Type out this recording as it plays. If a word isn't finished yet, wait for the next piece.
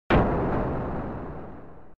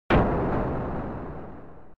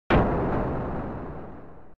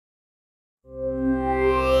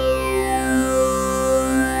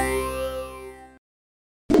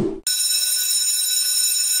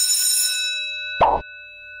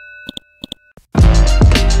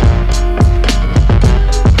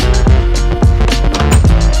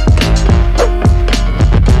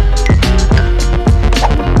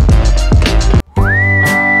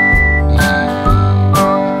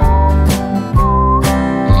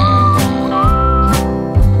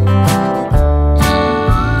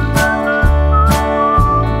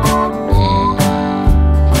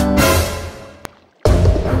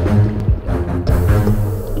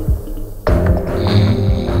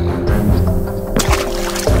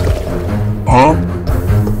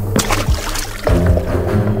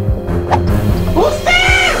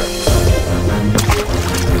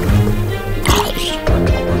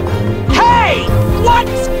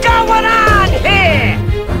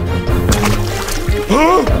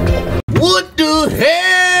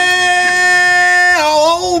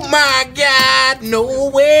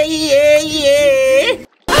yeah.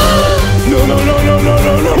 No, no, no, no, no,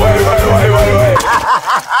 no, no. Wait.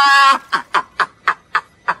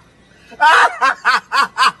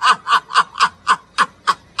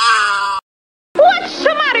 What's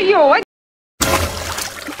the matter, you?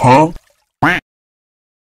 Huh?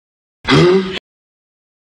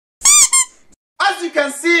 As you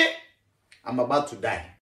can see, I'm about to die.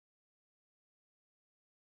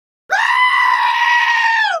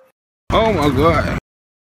 Oh my god.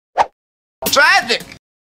 Tragic!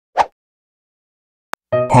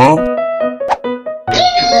 Huh?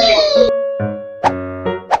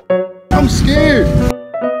 I'm scared.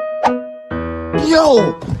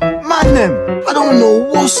 Yo, man them, I don't know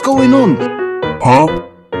what's going on. Huh?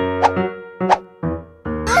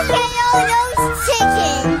 Look at all those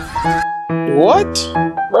chickens. What?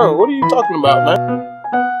 Bro, what are you talking about, man?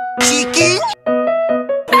 Chicken?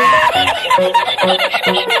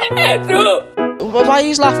 Why are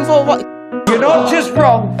you laughing for? What? You're not just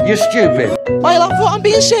wrong, you're stupid. Why are you laughing for? I'm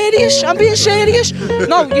being serious. I'm being serious.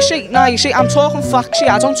 No, you see, I'm talking facts here.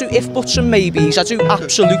 I don't do if, buts and maybes. I do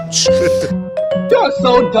absolutes. You're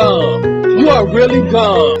so dumb. You are really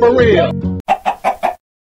dumb, for real.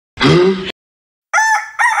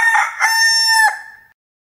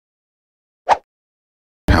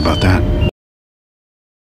 How about that?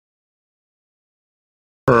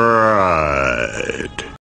 Right.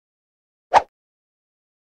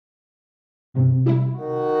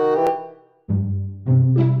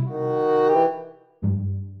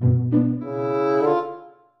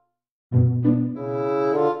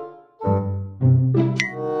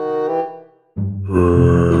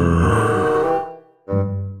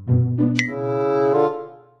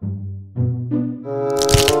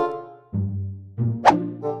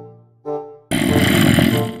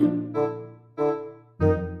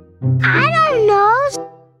 I don't know.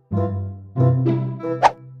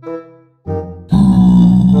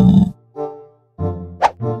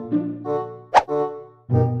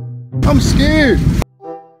 I'm scared.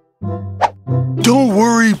 Don't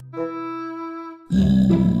worry.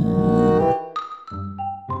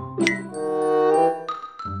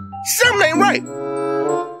 Something ain't right.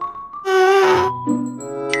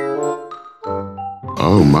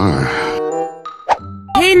 Oh my.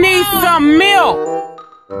 He needs some milk.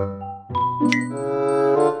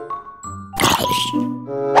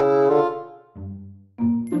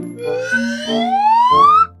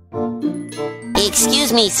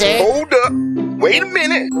 Excuse me, sir. Hold up. Wait a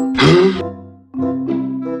minute.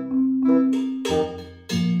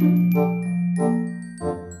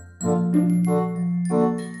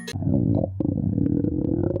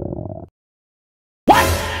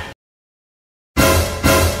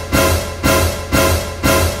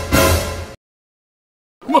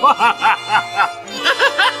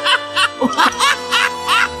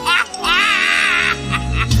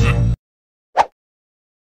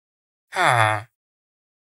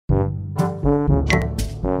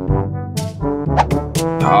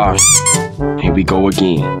 Here we go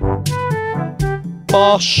again.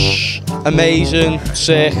 Bosh, amazing,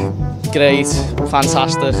 sick, great,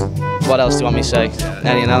 fantastic. What else do you want me to say?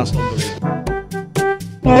 Anything else?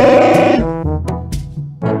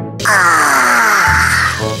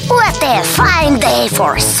 What a fine day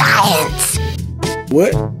for science.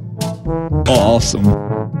 What? Awesome.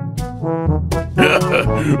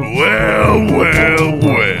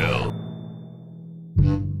 well.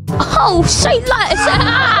 Oh, say that.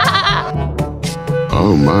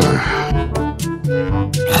 Oh my.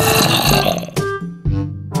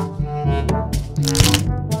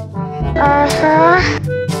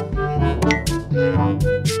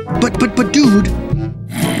 But dude.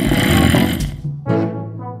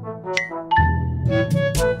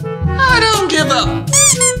 I don't give up.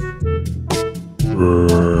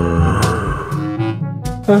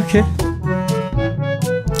 Okay.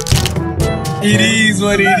 It is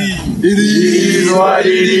what it is. It is what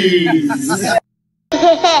it is.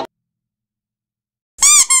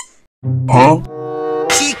 Huh?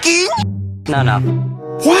 Chicken? No.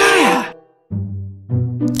 Why?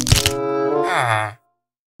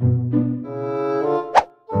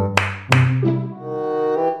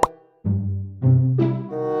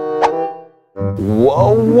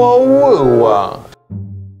 Whoa.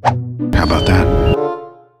 How about that?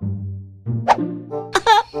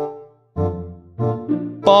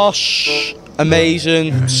 Bosh,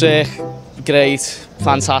 amazing, sick, great,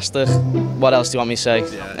 fantastic. What else do you want me to say?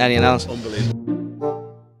 Anything else?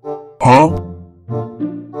 Huh?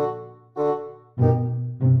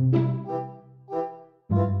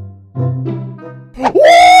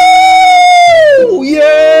 Woo!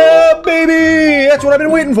 Yeah, baby! That's what I've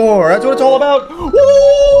been waiting for. That's what it's all about.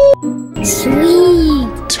 Woo!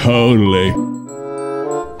 Sweet. Totally.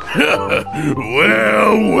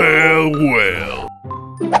 Well.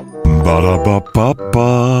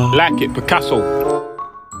 Ba-da-ba-ba-ba. Like it, Picasso.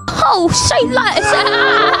 Oh, say less.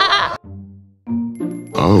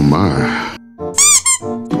 Oh my.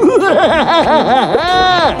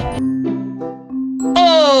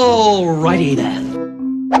 Alrighty then.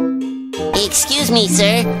 Excuse me,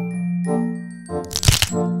 sir.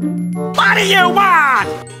 What do you want?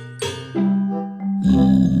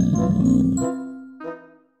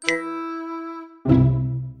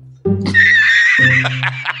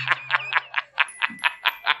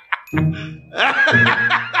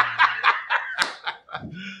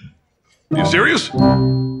 You serious?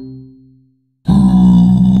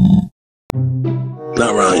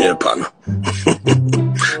 Not around here, partner.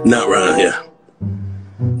 Not around here.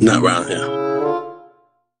 Not around here.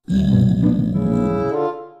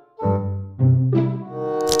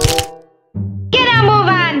 Get a move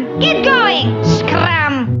on. Get going.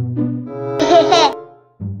 Scram.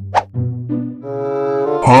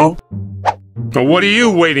 Huh? So what are you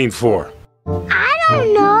waiting for? I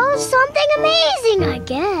don't know. Something amazing, I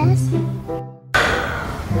guess.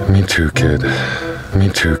 Me too, kid. Me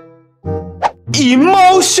too.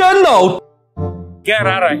 Emotional. Get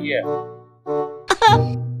out of here.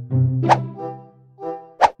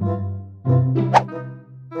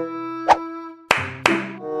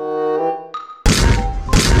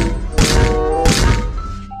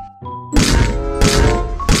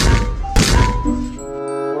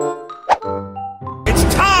 It's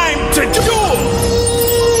time to duel.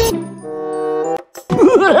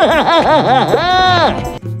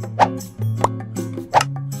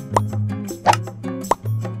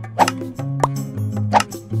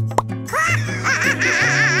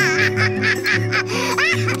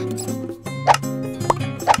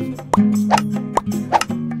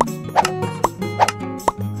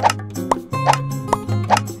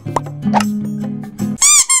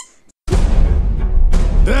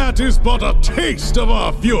 That is but a taste of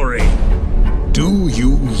our fury. Do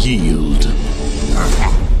you yield?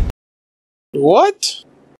 What?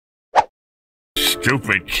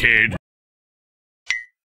 Stupid kid.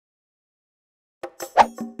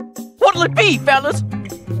 What'll it be, fellas?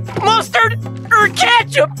 Mustard or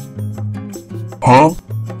ketchup? Huh?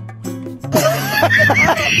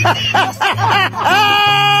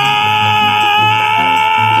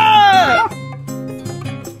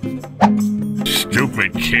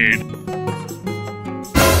 Stupid kid.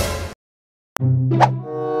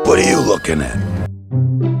 What are you looking at?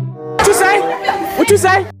 What you say? What you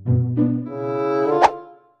say?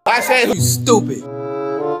 I say you stupid.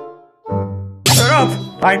 Shut up.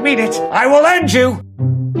 I mean it. I will end you.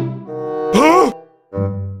 Huh?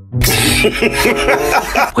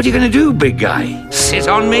 What are you gonna do, big guy? Sit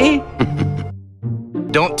on me?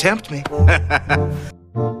 Don't tempt me.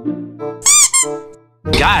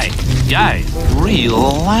 Guys,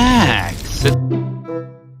 relax.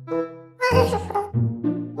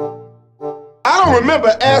 I don't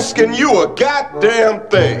remember asking you a goddamn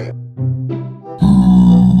thing.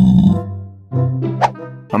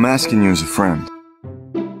 I'm asking you as a friend.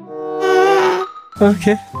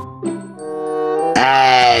 Okay.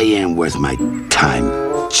 I ain't worth my time,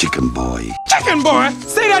 chicken boy. Chicken boy,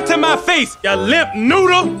 say that to my face, you limp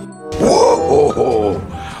noodle. Whoa!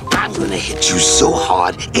 I'm gonna hit you so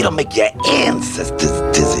hard, it'll make your ancestors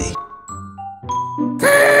dizzy.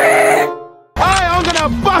 I'm gonna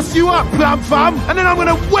bust you up, plum fam, and then I'm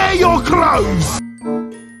gonna wear your clothes.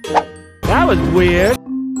 That was weird.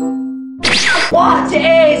 What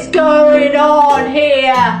is going on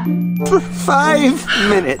here? For 5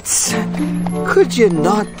 minutes. Could you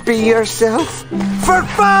not be yourself? For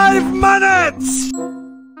 5 minutes!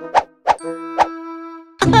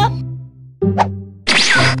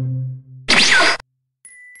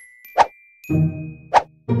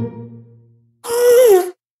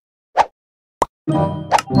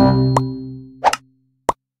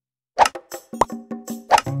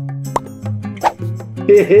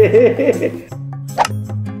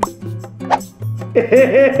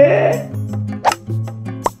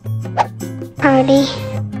 Party.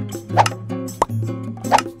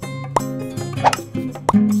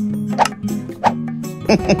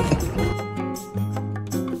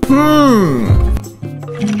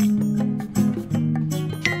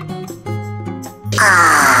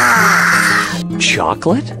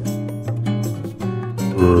 Chocolate?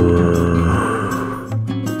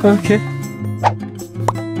 Okay.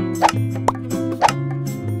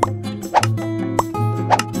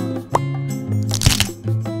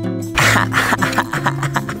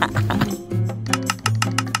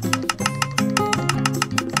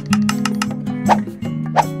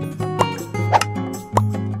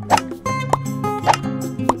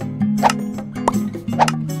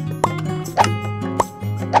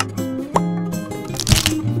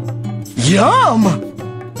 Yum!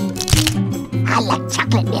 I like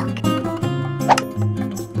chocolate milk.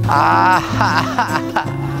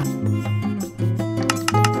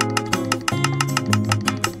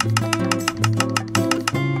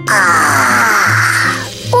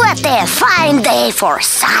 What a fine day for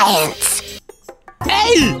science.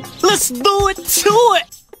 Hey, let's do it to it.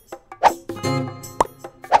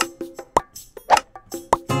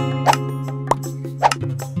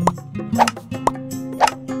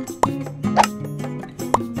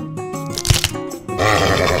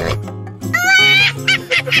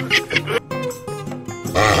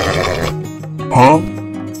 Huh?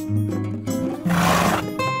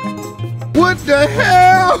 What the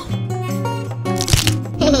hell?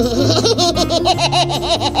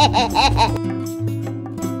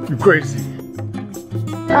 You crazy.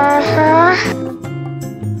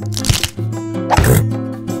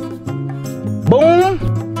 Boom.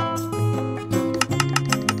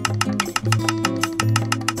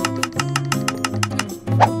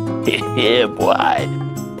 Yeah, boy.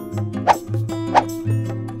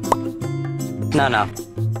 No.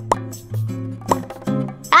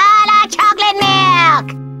 I like chocolate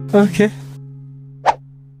milk. Okay.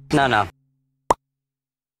 No.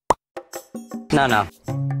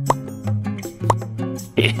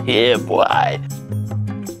 Yeah, boy.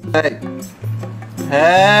 Hey!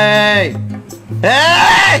 Hey!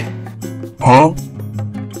 Hey! Huh?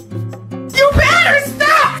 You better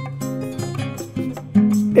stop!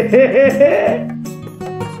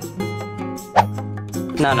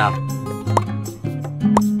 No.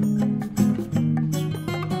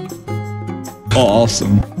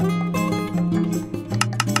 Awesome.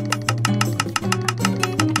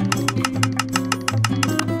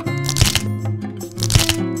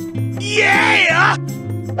 Yeah!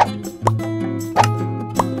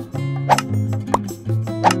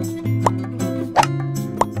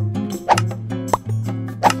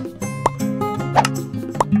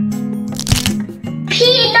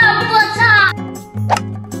 Peanut butter.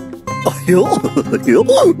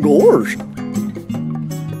 Gosh.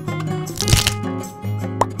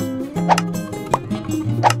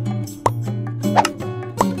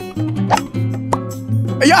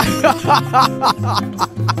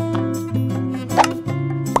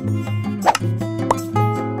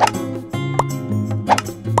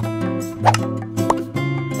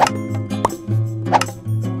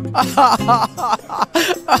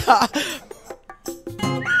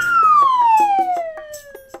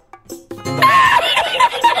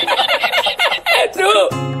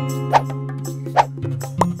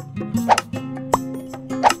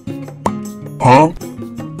 Huh?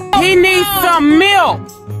 He needs some milk.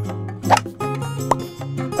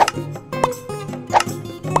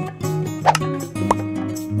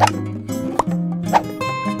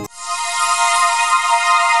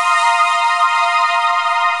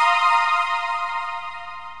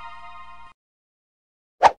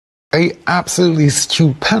 A absolutely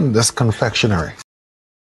stupendous confectionery.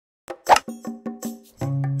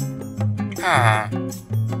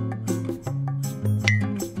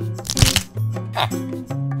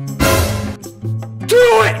 Do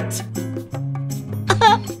it!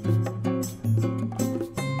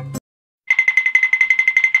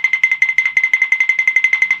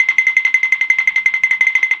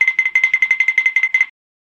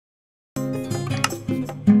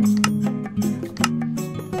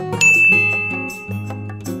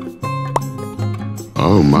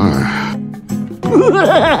 Oh my.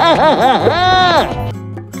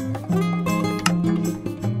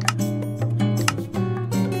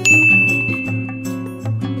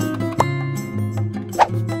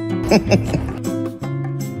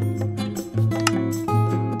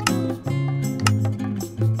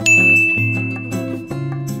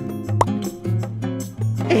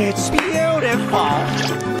 It's beautiful.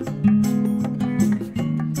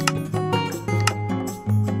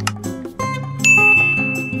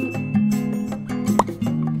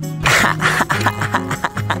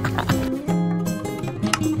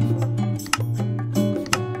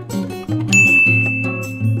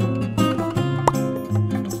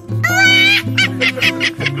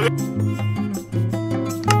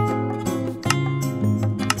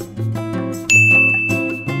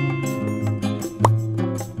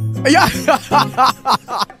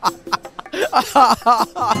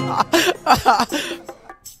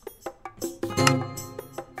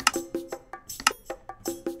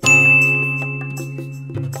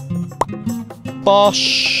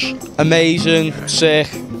 Bosh, amazing, sick,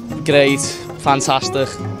 great, fantastic.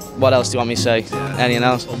 What else do you want me to say? Anything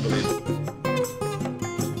else?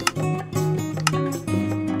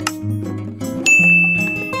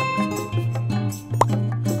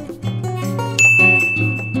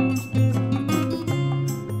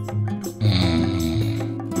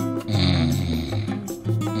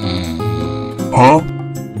 Huh?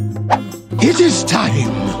 It is time.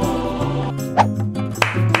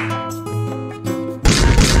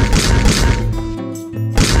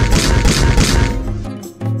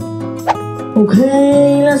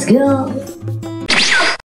 Okay, let's go.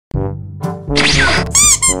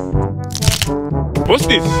 What's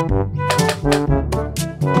this?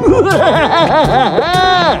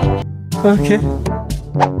 Okay.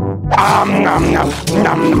 Nom nom nom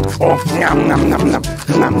nom. Oh, nom nom nom nom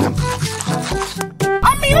nom nom. I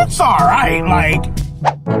mean, it's alright, like.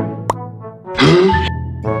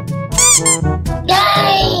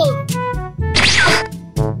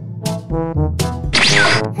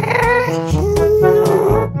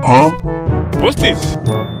 Huh? What's this?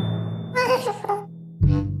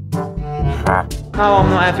 Oh, I'm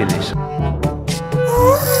not having this.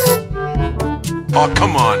 Oh,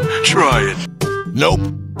 come on, try it. Nope.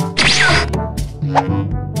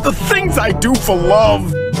 The things I do for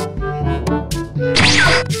love.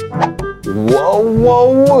 Whoa,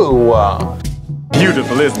 whoa, whoa.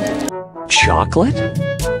 Beautiful, isn't it? Chocolate?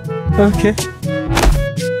 Okay.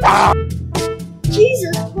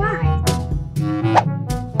 Jesus Christ.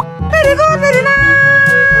 Very good, very nice.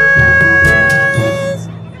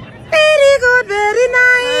 Very good, very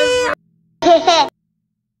nice.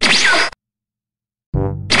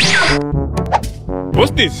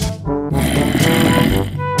 What's this?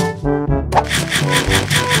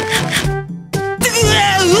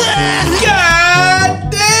 God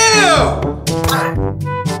damn!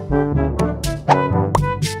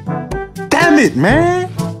 Damn it, man.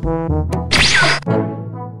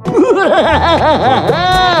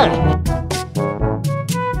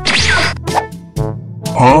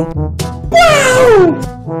 Huh?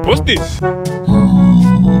 What's this?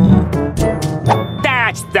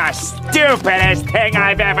 That's the stupidest thing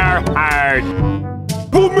I've ever heard.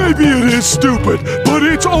 Well, maybe it is stupid, but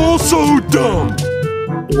it's also dumb.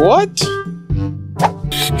 What?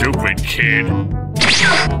 Stupid kid.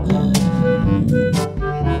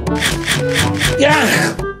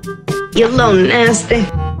 Yeah. You're a little nasty.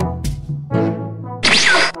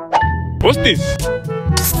 What's this?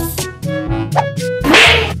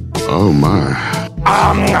 Oh my.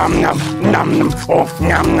 Nom nom nom nom. Oh,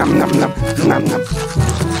 nom nom nom nom nom nom.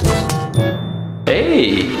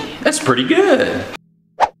 Hey, that's pretty good.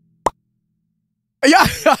 Yeah.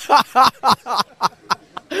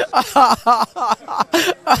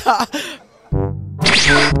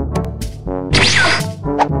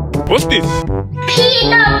 What's this?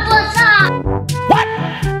 Peanut butter.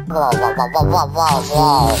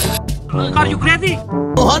 Are you ready?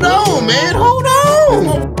 Hold on, man. Hold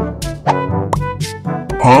on.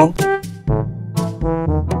 Huh?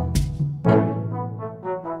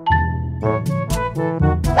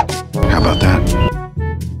 How about that?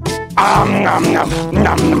 Nom nom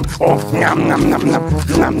nom nom. Oh, nom nom nom nom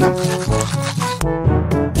nom nom.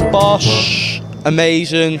 Bosh.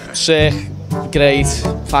 Amazing. Sick. Great.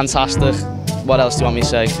 Fantastic. What else do you want me to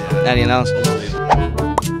say? Anything else?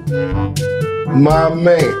 My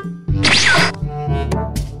man.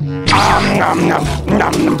 Nom nom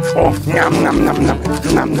nom nom. Oh, nom nom nom nom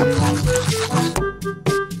nom nom.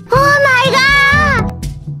 Oh my God.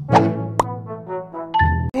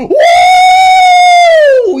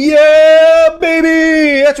 Woo! Yeah,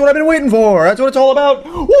 baby. That's what I've been waiting for. That's what it's all about.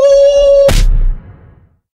 Woo!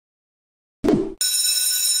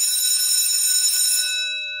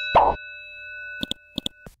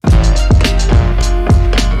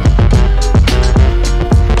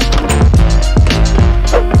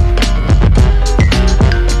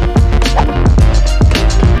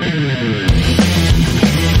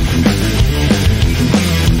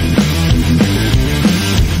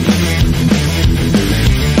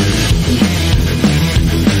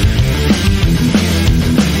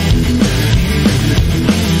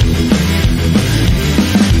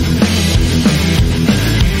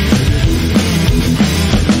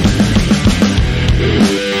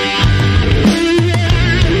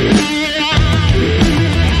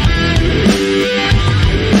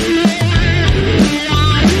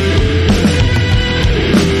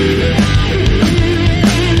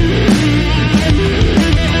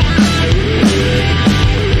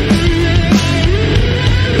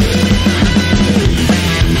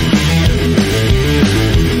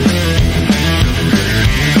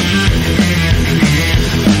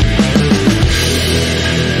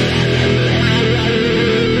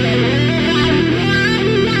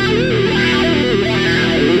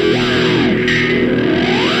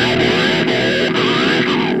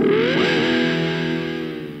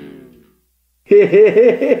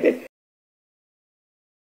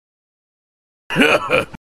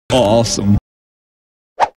 Awesome.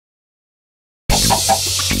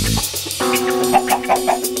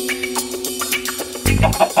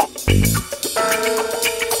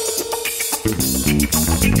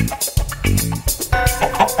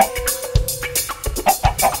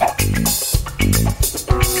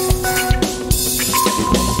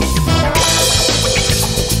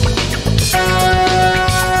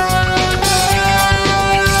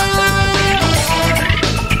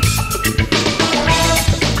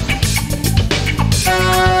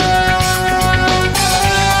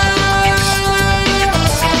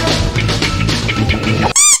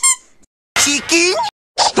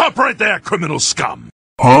 right there, criminal scum!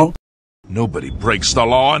 Huh? Nobody breaks the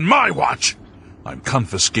law on my watch! I'm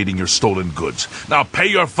confiscating your stolen goods. Now pay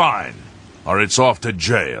your fine, or it's off to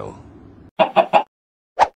jail.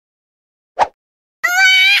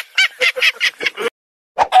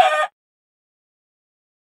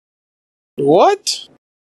 What?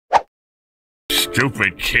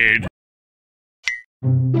 Stupid kid.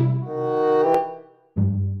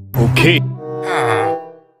 Okay.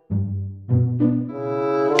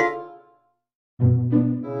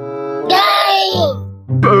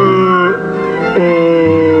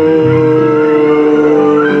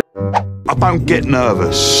 I don't get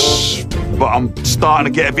nervous, but I'm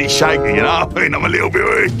starting to get a bit shaky, you know what I mean? I'm a little bit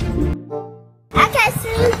weak. Okay,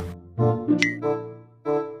 see.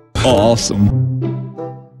 Awesome.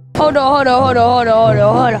 Hold on.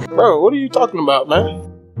 Bro, what are you talking about, man?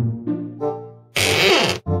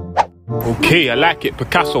 Okay, I like it,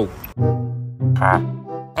 Picasso. Huh?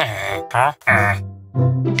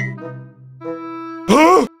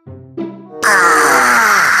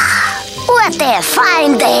 What a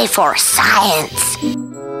fine day for science.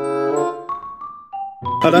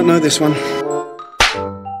 I don't know this one.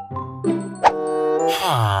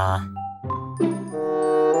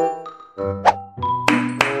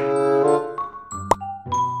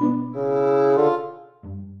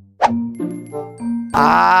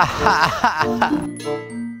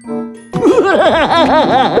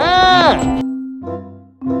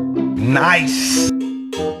 Nice!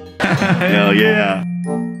 Hell yeah!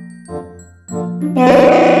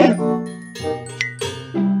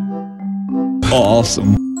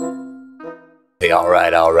 Awesome.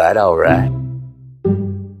 Alright.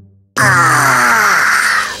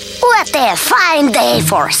 What a fine day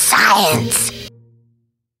for science.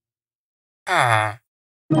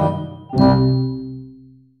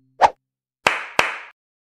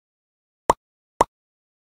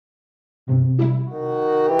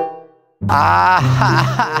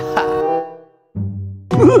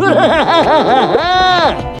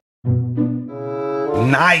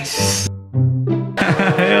 Nice!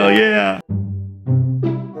 Hell yeah!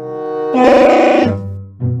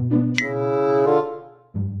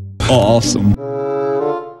 Awesome.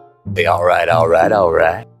 Alright.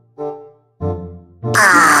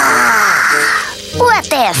 What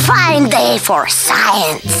a fine day for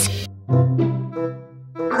science.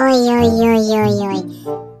 Oi.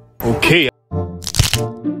 Okay.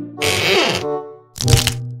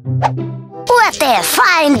 What a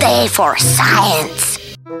fine day for science.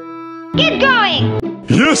 Get going!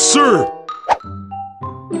 Yes, sir!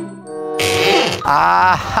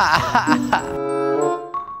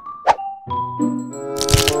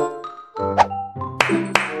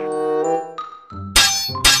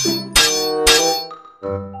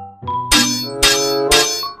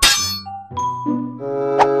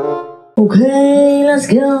 Okay, let's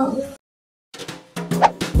go.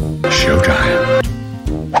 Showtime.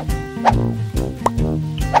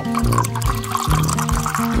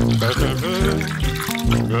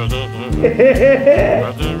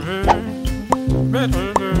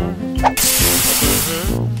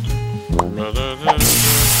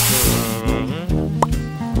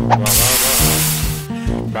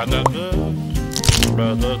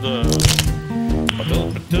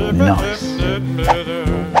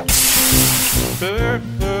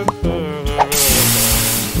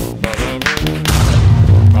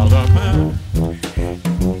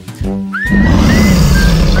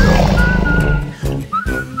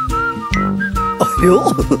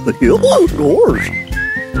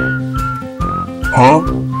 Huh?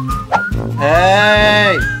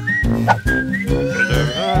 Hey!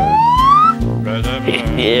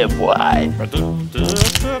 Yeah, boy.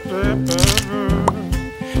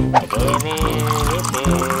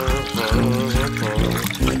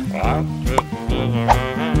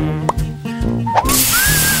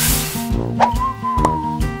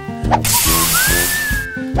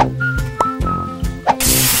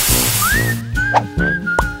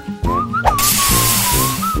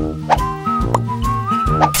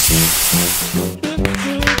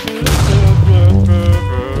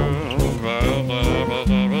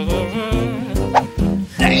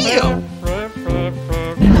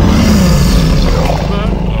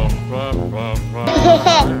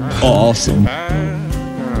 Awesome.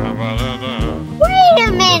 Wait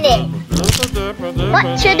a minute. What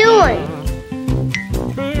you doing?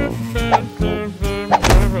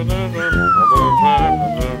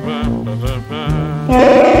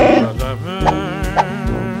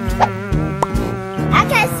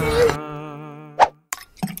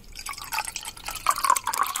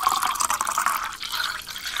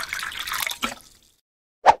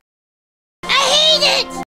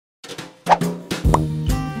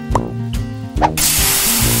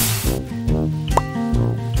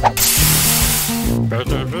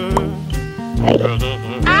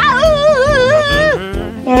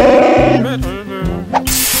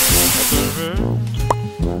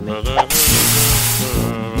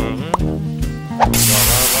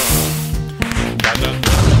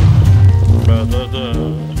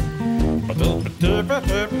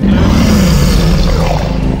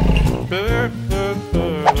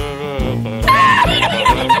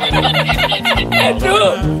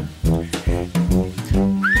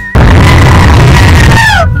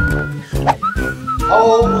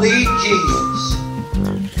 Holy Jesus.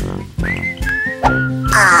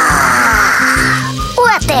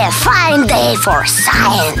 What a fine day for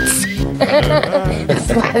science.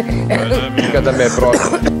 Cada me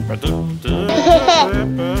próximo.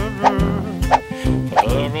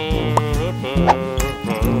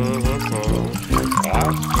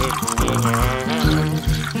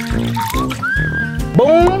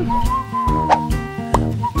 Boom.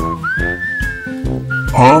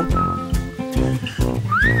 Huh?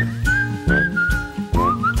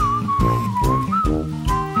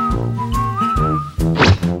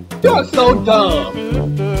 You're so dumb.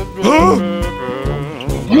 Huh?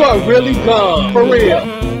 You are really dumb, for real.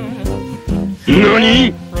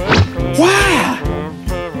 Nani? Why?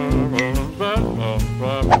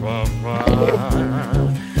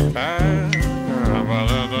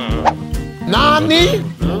 Nani?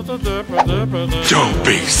 Don't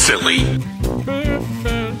be silly.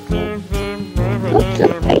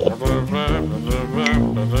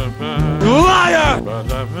 Liar!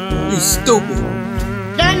 You stupid.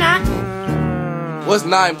 They're not. What's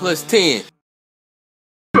 9 plus 10?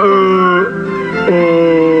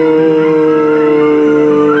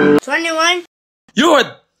 You're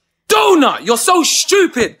a donut! You're so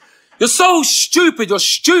stupid! You're so stupid! You're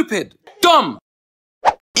stupid! Dumb!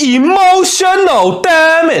 Emotional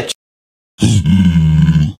damage.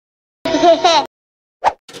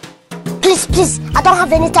 Please, I don't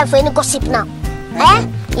have any time for any gossip now. Eh?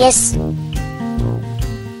 Yes.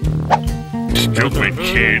 Stupid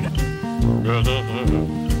kid.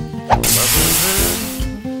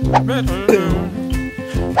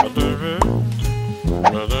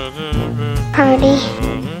 Party.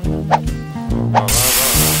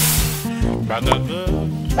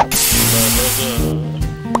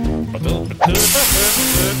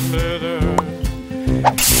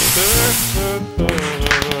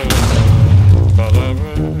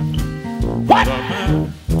 What?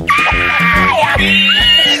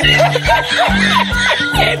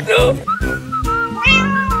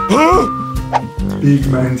 Big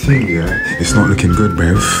man thing, yeah? It's not looking good,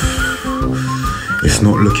 bruv. It's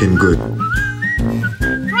not looking good.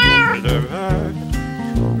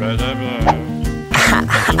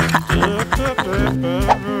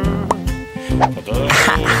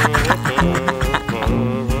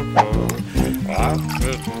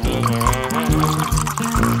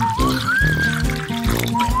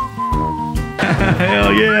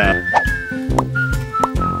 Hell yeah.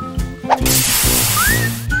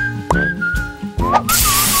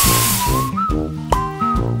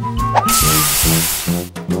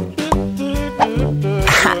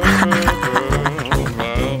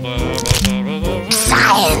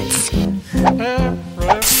 Science.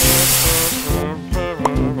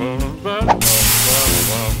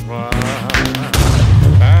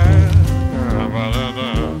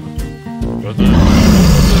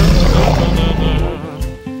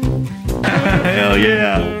 Hell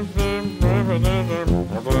yeah.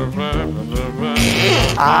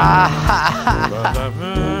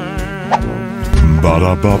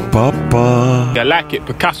 Ba-da-ba-ba-ba. I like it,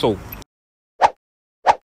 Picasso.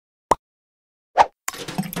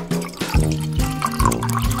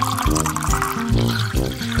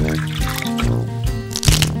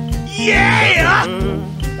 Yeah!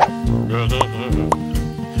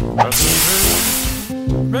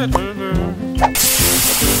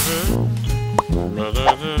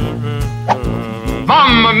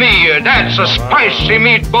 Mamma mia, that's a spicy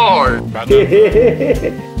meatball!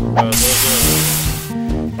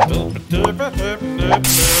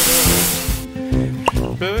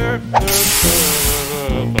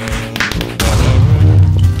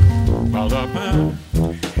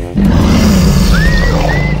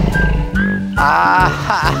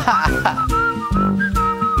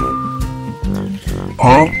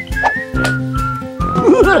 Huh?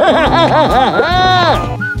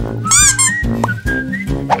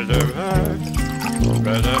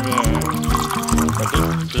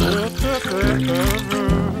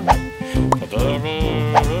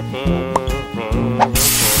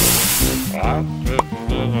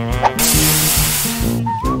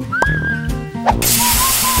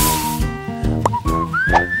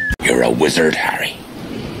 You're a wizard, Harry.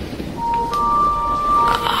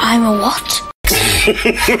 I'm a what?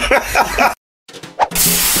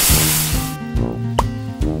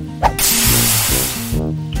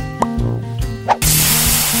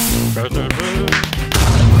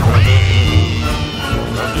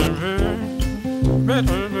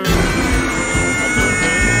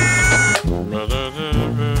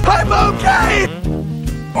 I'm okay!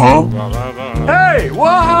 Huh? Hey,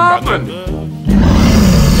 what happened?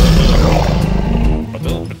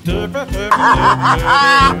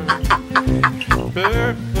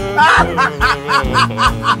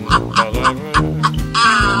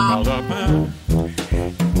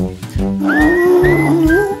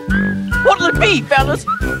 What'll it be, fellas?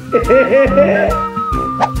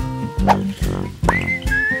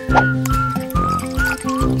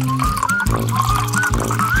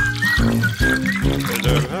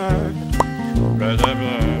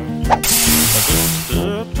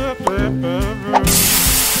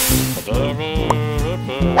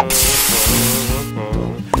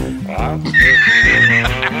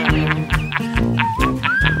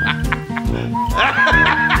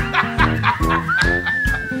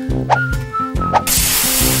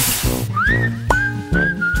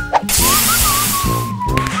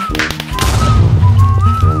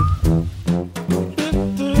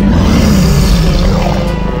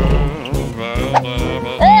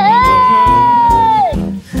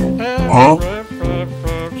 Huh?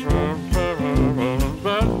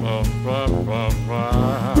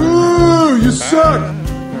 Ooh, you suck!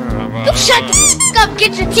 You shut the f up,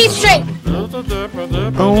 get your teeth straight!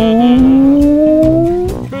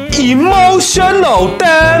 Emotional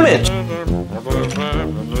damage.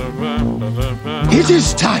 It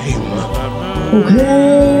is time.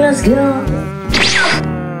 Okay, let's go.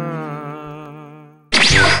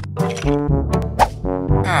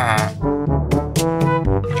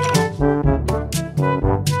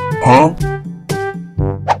 Huh?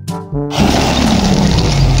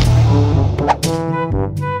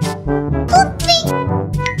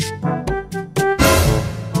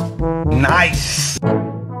 Nice.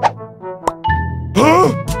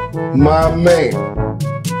 My man.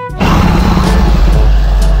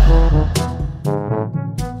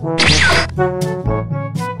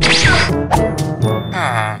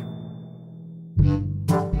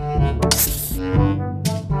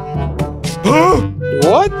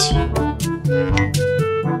 What?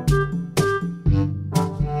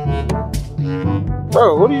 Bro,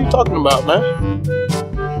 what are you talking about, man?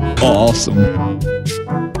 Awesome.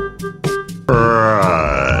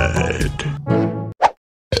 Right.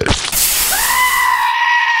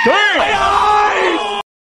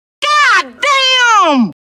 God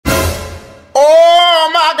damn! Oh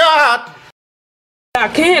my God! I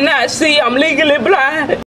cannot see. I'm legally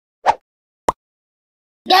blind.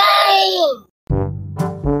 Damn!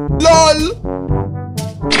 LOL.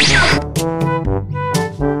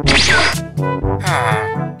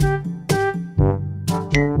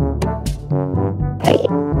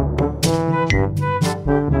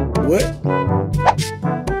 What?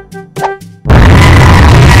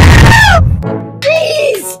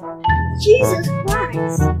 Please! Jesus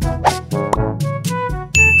Christ!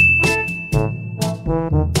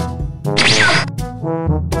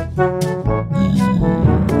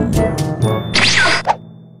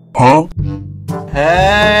 Huh?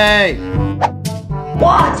 Hey.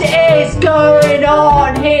 What is going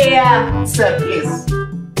on here? Sir, please.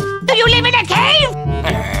 Do you live in a cave?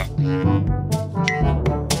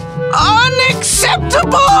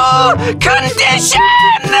 Unacceptable condition.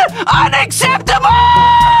 Unacceptable.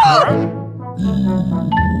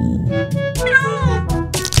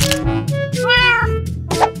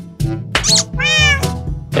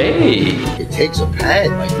 Hey. It takes a pet,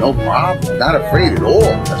 like no problem. Not afraid at all.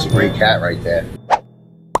 That's a great cat right there.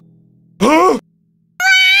 Huh?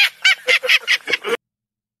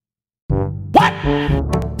 What?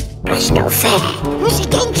 That's no fair. Who's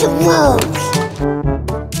against the rules?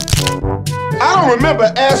 I don't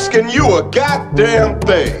remember asking you a goddamn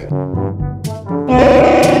thing.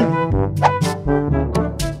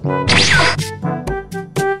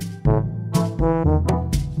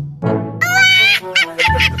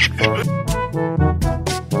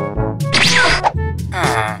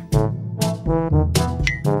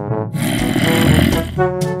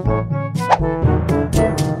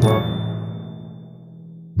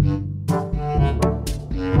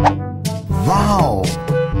 Wow.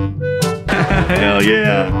 Hell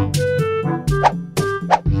yeah.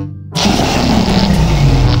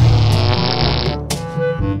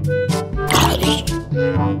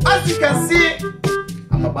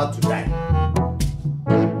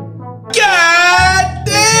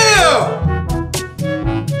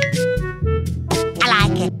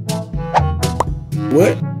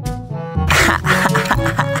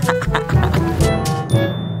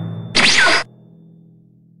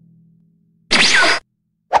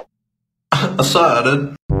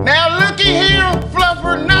 decided. Now looky here,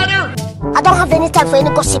 fluffer nutter. I don't have any time for any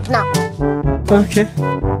gossip now. Okay.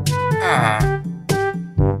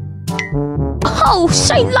 Oh,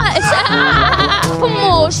 say less. Come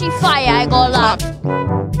on, she fire, I got that.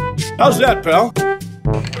 How's that, pal?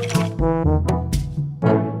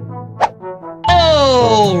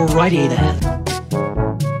 Alrighty then.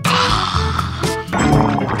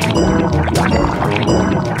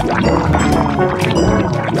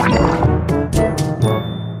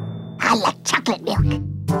 I like chocolate milk.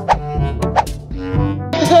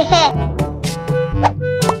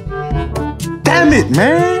 Damn it,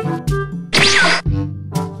 man!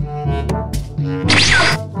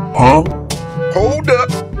 Huh? Hold up.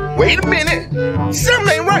 Wait a minute.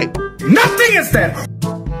 Something ain't right. Nothing is there!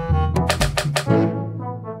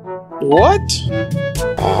 What?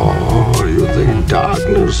 Oh, you think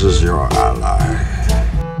darkness is your ally?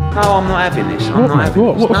 No, I'm not having this. I'm not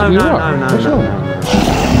having this. No.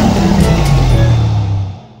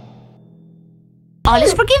 All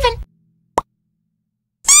is forgiven.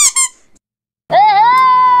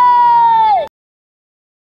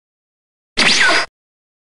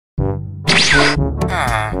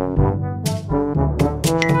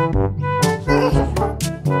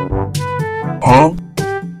 Huh?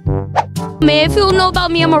 Man, if you don't know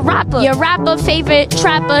about me, I'm a rapper. Your rapper, favorite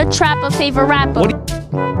trapper, favorite rapper.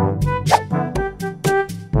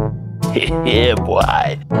 Yeah,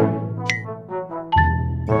 boy.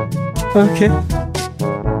 Okay.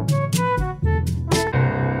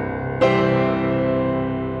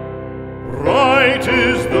 Right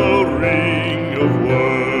is the ring of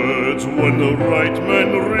words when the right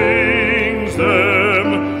man rings them.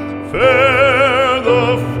 Fair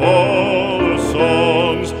the fall of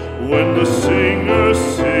songs when the singer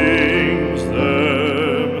sings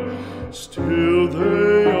them. Still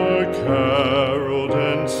they are caroled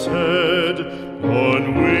and said,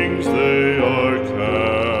 on wings they are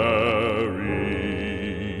carried.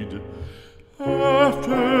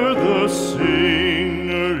 After the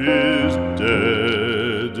singer is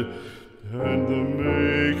dead, and the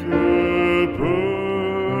maker buried.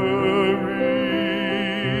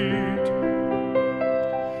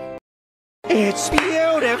 It's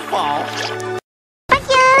beautiful.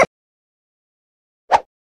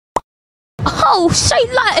 Oh, say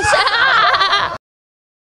less.